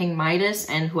 okay, for King Midas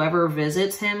and whoever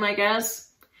visits him, I guess.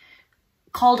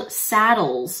 Called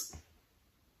saddles.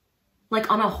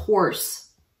 Like on a horse.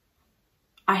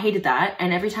 I hated that.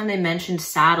 And every time they mentioned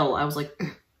saddle, I was like,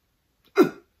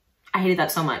 I hated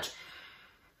that so much.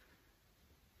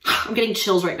 I'm getting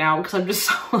chills right now because I'm just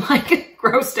so like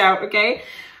grossed out, okay?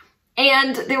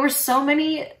 And there were so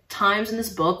many times in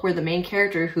this book where the main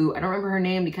character, who I don't remember her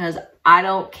name because I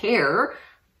don't care.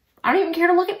 I don't even care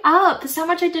to look it up. That's how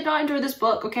much I did not enjoy this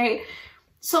book, okay?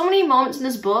 So many moments in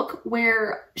this book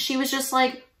where she was just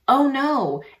like, oh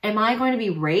no, am I going to be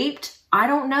raped? I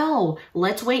don't know.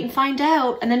 Let's wait and find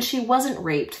out. And then she wasn't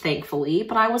raped, thankfully.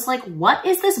 But I was like, what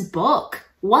is this book?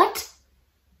 What?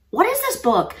 What is this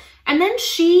book? And then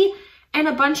she and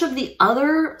a bunch of the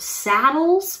other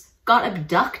saddles got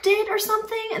abducted or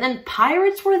something. And then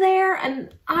pirates were there.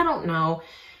 And I don't know.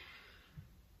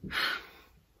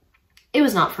 It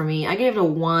was not for me. I gave it a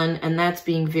 1 and that's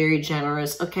being very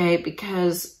generous, okay?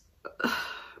 Because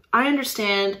I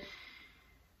understand.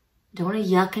 Don't want to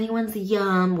yuck anyone's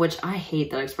yum, which I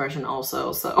hate that expression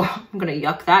also. So I'm going to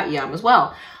yuck that yum as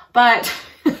well. But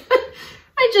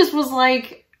I just was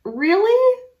like,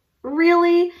 really?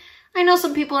 Really? I know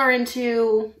some people are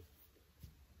into,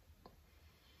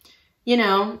 you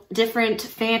know, different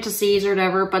fantasies or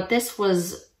whatever, but this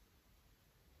was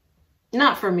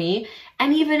not for me.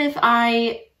 And even if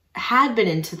I had been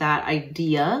into that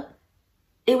idea,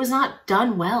 it was not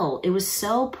done well. It was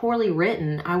so poorly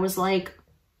written. I was like,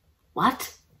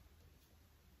 what?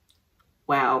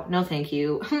 Wow, no thank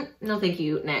you. No thank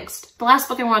you. Next. The last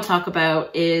book I want to talk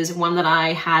about is one that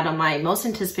I had on my most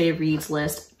anticipated reads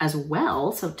list as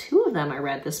well. So 2 of them I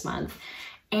read this month.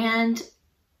 And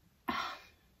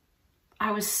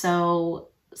I was so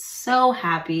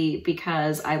happy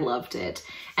because I loved it.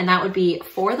 And that would be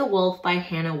For the Wolf by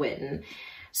Hannah Whitten.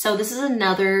 So this is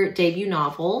another debut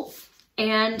novel.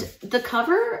 And the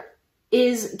cover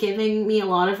is giving me a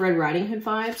lot of Red Riding Hood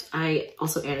vibes. I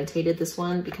also annotated this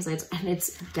one because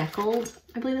it's deckled.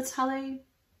 I believe that's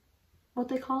what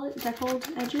they call it, deckled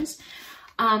edges.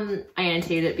 I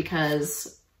annotated it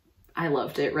because I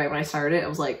loved it right when I started it. I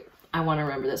was like, I want to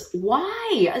remember this.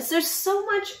 Why? There's so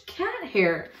much cat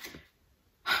hair.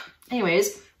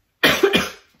 Anyways,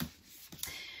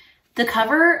 the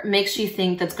cover makes you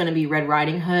think that's going to be Red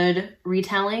Riding Hood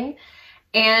retelling.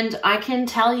 And I can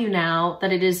tell you now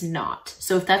that it is not.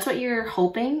 So if that's what you're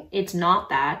hoping, it's not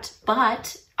that,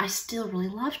 but I still really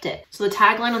loved it. So the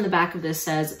tagline on the back of this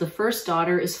says, the first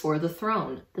daughter is for the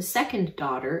throne. The second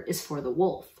daughter is for the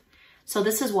wolf. So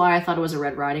this is why I thought it was a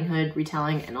Red Riding Hood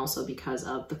retelling, and also because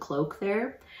of the cloak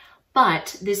there.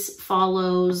 But this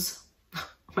follows, oh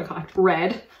my God,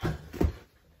 Red. I'm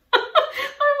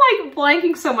like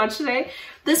blanking so much today.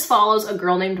 This follows a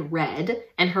girl named Red,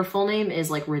 and her full name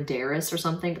is like Redaris or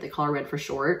something, but they call her Red for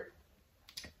short.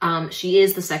 She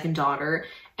is the second daughter,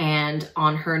 and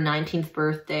on her 19th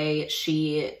birthday,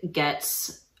 she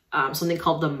gets something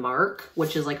called the Mark,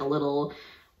 which is like a little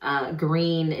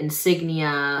green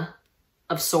insignia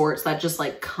of sorts that just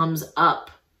like comes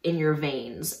up in your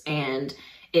veins. And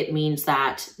it means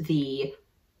that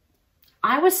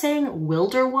I was saying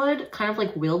Wilderwood, kind of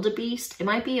like wildebeest. It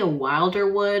might be a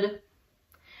Wilderwood,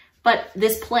 but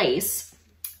this place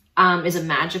is a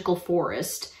magical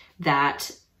forest that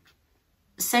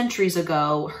centuries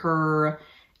ago her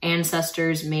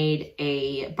ancestors made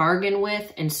a bargain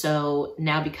with. And so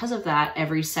now because of that,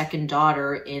 every second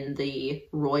daughter in the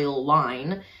royal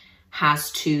line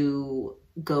has to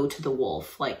go to the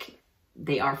wolf. Like,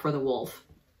 they are for the wolf.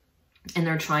 And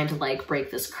they're trying to like break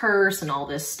this curse and all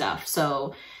this stuff.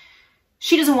 So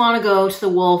she doesn't want to go to the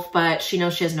wolf, but she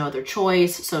knows she has no other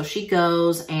choice. So she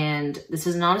goes, and this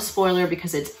is not a spoiler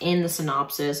because it's in the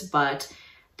synopsis, but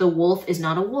the wolf is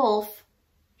not a wolf.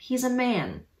 He's a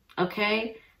man,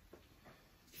 okay?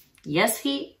 Yes,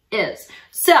 he is.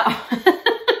 So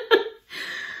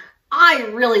I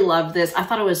really loved this. I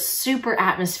thought it was super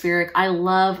atmospheric. I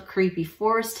love creepy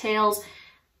forest tales.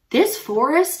 This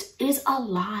forest is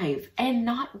alive and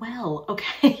not well,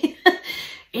 okay?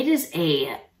 It is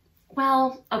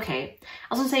well, okay.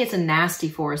 I was gonna say it's a nasty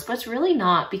forest, but it's really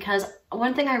not, because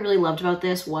one thing I really loved about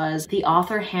this was the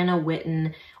author Hannah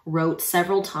Witten wrote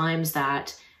several times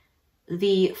that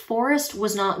the forest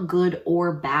was not good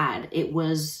or bad. It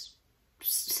was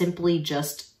simply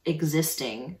just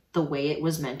existing the way it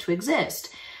was meant to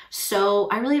exist. So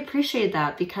I really appreciate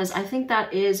that, because I think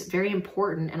that is very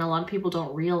important, and a lot of people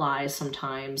don't realize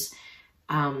sometimes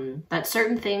that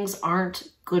certain things aren't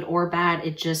good or bad.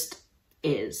 It just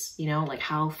is, you know, like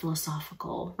how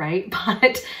philosophical, right?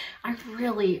 But I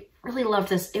really, really love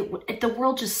this. The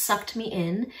world just sucked me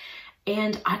in,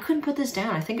 and I couldn't put this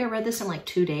down. I think I read this in like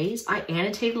 2 days. I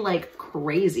annotated like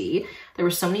crazy. There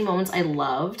were so many moments I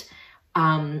loved.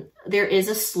 There is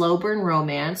a slow burn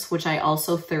romance, which I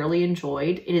also thoroughly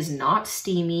enjoyed. It is not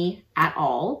steamy at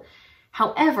all.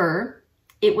 However,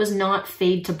 it was not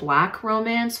fade to black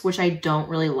romance, which I don't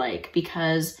really like,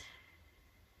 because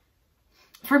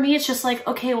for me, it's just like,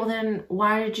 okay, well then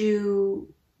why did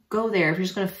you go there if you're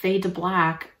just going to fade to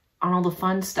black on all the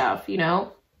fun stuff, you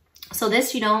know? So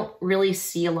this, you don't really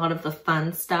see a lot of the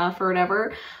fun stuff or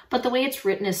whatever, but the way it's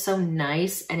written is so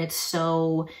nice, and it's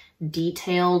so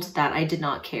detailed that I did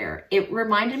not care. It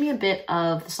reminded me a bit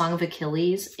of the Song of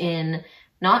Achilles, in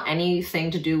not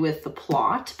anything to do with the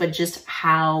plot, but just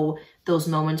how those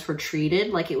moments were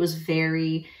treated. Like, it was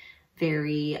very,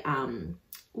 very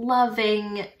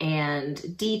loving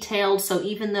and detailed. So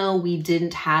even though we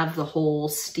didn't have the whole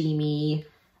steamy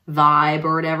vibe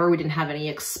or whatever, we didn't have any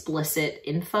explicit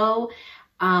info,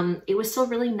 it was still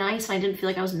really nice, and I didn't feel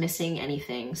like I was missing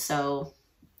anything. So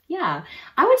yeah,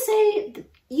 I would say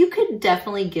you could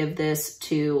definitely give this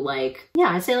to like, yeah,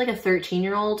 I'd say like a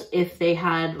 13-year-old if they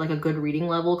had like a good reading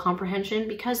level comprehension,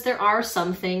 because there are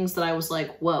some things that I was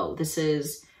like, whoa, this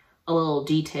is a little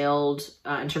detailed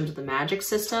in terms of the magic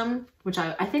system, which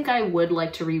I think I would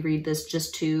like to reread this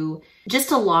just to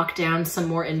lock down some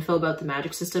more info about the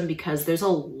magic system, because there's a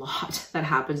lot that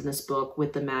happens in this book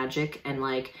with the magic, and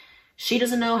like, she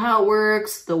doesn't know how it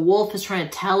works. The wolf is trying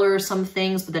to tell her some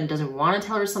things, but then doesn't want to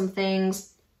tell her some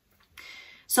things.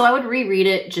 So I would reread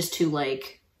it just to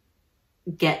like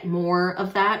get more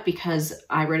of that, because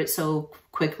I read it so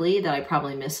quickly that I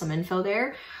probably missed some info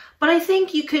there. But I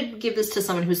think you could give this to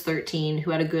someone who's 13, who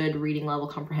had a good reading level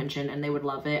comprehension, and they would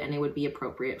love it, and it would be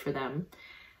appropriate for them.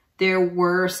 There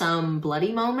were some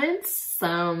bloody moments,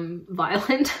 some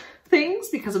violent things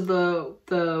because of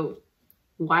the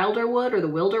Wilderwood or the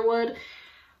Wilderwood,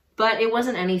 but it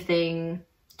wasn't anything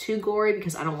too gory,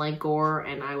 because I don't like gore,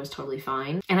 and I was totally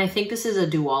fine. And I think this is a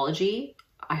duology.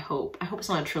 I hope it's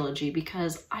not a trilogy,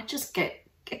 because I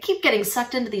keep getting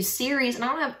sucked into these series and I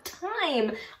don't have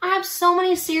time. I have so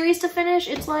many series to finish.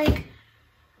 It's like,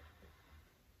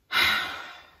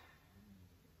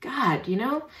 God, you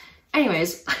know?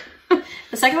 Anyways,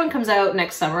 The second one comes out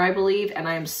next summer, I believe, and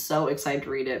I am so excited to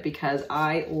read it because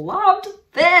I loved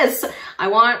this. I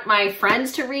want my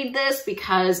friends to read this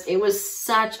because it was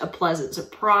such a pleasant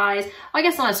surprise. Well, I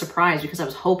guess not a surprise because I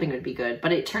was hoping it would be good,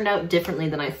 but it turned out differently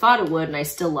than I thought it would, and I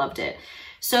still loved it.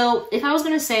 So if I was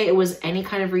going to say it was any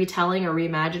kind of retelling or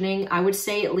reimagining, I would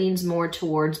say it leans more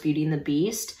towards Beauty and the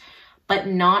Beast, but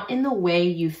not in the way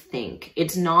you think.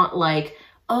 It's not like,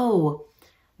 oh,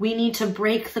 we need to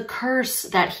break the curse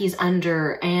that he's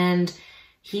under and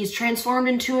he's transformed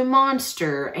into a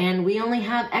monster and we only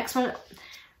have X.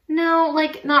 No,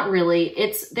 like, not really.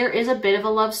 There is a bit of a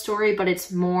love story, but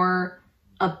it's more,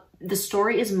 the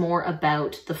story is more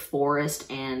about the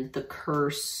forest and the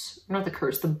curse, not the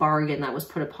curse, the bargain that was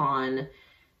put upon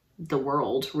the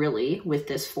world, really, with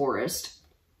this forest.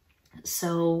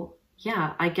 So,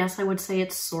 yeah, I guess I would say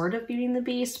it's sort of Beauty and the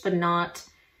Beast, but not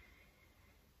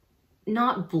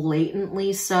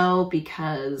blatantly so,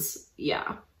 because,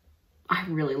 yeah, I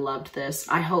really loved this.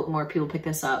 I hope more people pick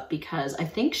this up because I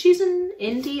think she's an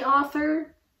indie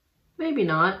author. Maybe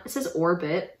not. It says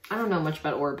Orbit. I don't know much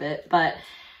about Orbit, but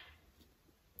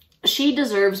she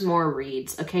deserves more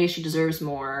reads, okay? She deserves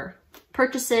more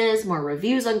purchases, more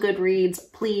reviews on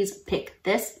Goodreads. Please pick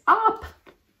this up.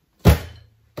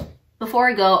 Before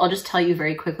I go, I'll just tell you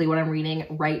very quickly what I'm reading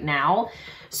right now.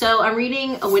 So I'm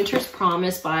reading A Winter's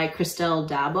Promise by Christelle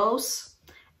Dabos,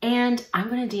 and I'm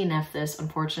going to DNF this,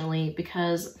 unfortunately,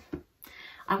 because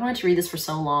I wanted to read this for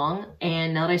so long,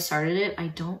 and now that I started it, I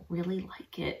don't really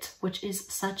like it, which is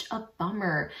such a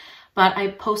bummer. But I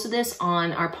posted this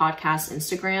on our podcast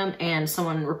Instagram, and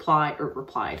someone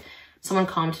someone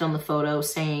commented on the photo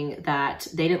saying that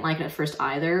they didn't like it at first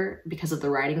either because of the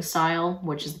writing style,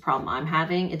 which is the problem I'm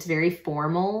having. It's very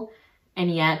formal,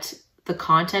 and yet the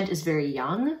content is very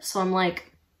young. So I'm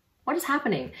like, what is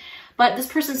happening? But this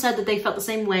person said that they felt the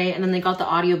same way, and then they got the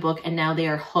audiobook, and now they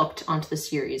are hooked onto the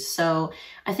series. So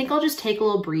I think I'll just take a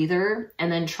little breather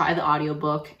and then try the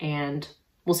audiobook, and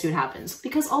we'll see what happens.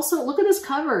 Because also, look at this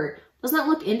cover. Doesn't that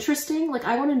look interesting? Like,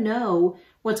 I want to know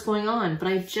what's going on, but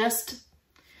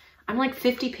I'm like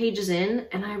 50 pages in,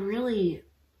 and I really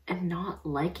am not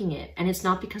liking it. And it's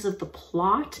not because of the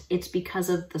plot, it's because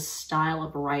of the style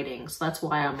of writing. So that's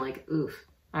why I'm like, oof,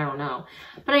 I don't know.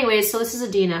 But anyways, so this is a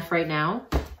DNF right now.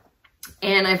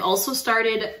 And I've also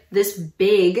started this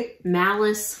big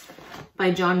Malice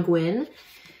by John Gwynne.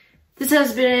 This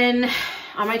has been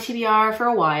on my TBR for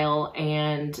a while,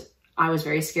 and I was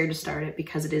very scared to start it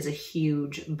because it is a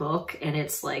huge book, and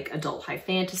it's like adult high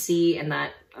fantasy, and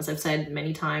that, as I've said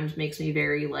many times, makes me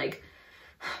very like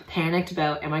panicked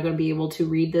about, am I going to be able to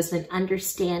read this and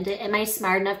understand it? Am I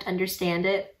smart enough to understand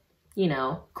it? You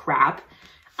know, crap.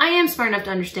 I am smart enough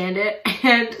to understand it,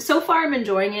 and so far I'm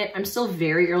enjoying it. I'm still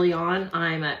very early on.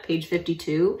 I'm at page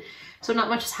 52, so not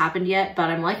much has happened yet, but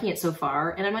I'm liking it so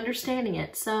far, and I'm understanding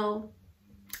it, so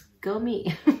go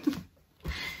me.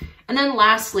 And then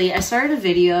lastly, I started a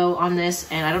video on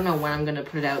this, and I don't know when I'm going to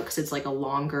put it out because it's like a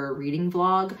longer reading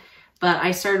vlog, but I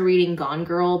started reading Gone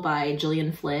Girl by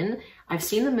Gillian Flynn. I've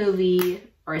seen the movie,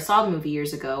 or I saw the movie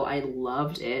years ago. I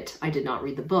loved it. I did not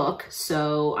read the book,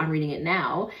 so I'm reading it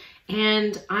now.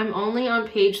 And I'm only on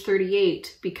page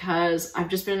 38 because I've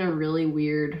just been in a really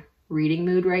weird reading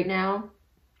mood right now.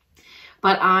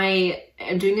 But I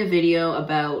am doing a video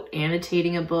about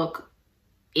annotating a book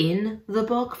in the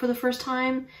book for the first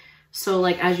time. So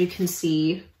like, as you can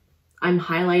see, I'm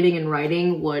highlighting and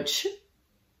writing, which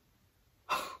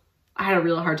I had a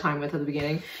real hard time with at the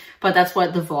beginning, but that's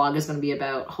what the vlog is going to be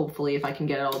about, hopefully, if I can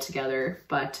get it all together.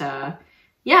 But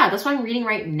yeah, that's what I'm reading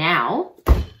right now.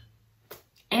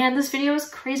 And this video is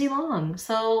crazy long,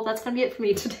 so that's going to be it for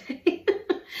me today.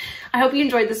 I hope you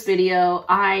enjoyed this video.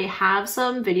 I have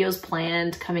some videos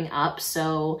planned coming up,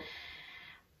 so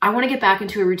I want to get back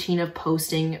into a routine of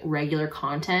posting regular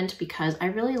content because I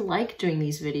really like doing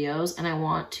these videos and I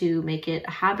want to make it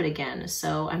a habit again.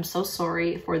 So I'm so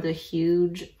sorry for the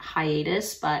huge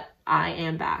hiatus, but I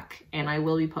am back and I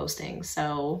will be posting.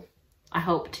 So I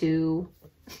hope to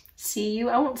see you.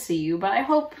 I won't see you, but I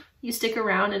hope you stick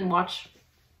around and watch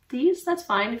these. That's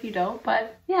fine if you don't,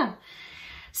 but yeah.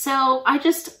 So I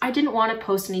didn't want to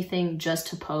post anything just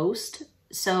to post.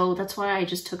 So that's why I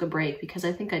just took a break, because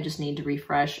I think I just need to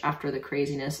refresh after the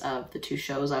craziness of the 2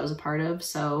 shows I was a part of.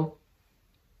 So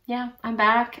yeah, I'm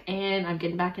back and I'm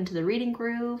getting back into the reading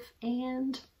groove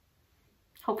and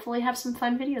hopefully have some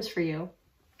fun videos for you.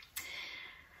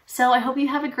 So I hope you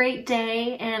have a great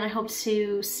day and I hope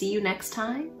to see you next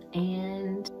time,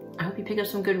 and I hope you pick up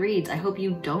some good reads. I hope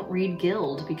you don't read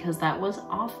Guild because that was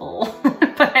awful.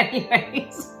 But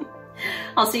anyways,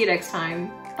 I'll see you next time.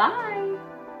 Bye.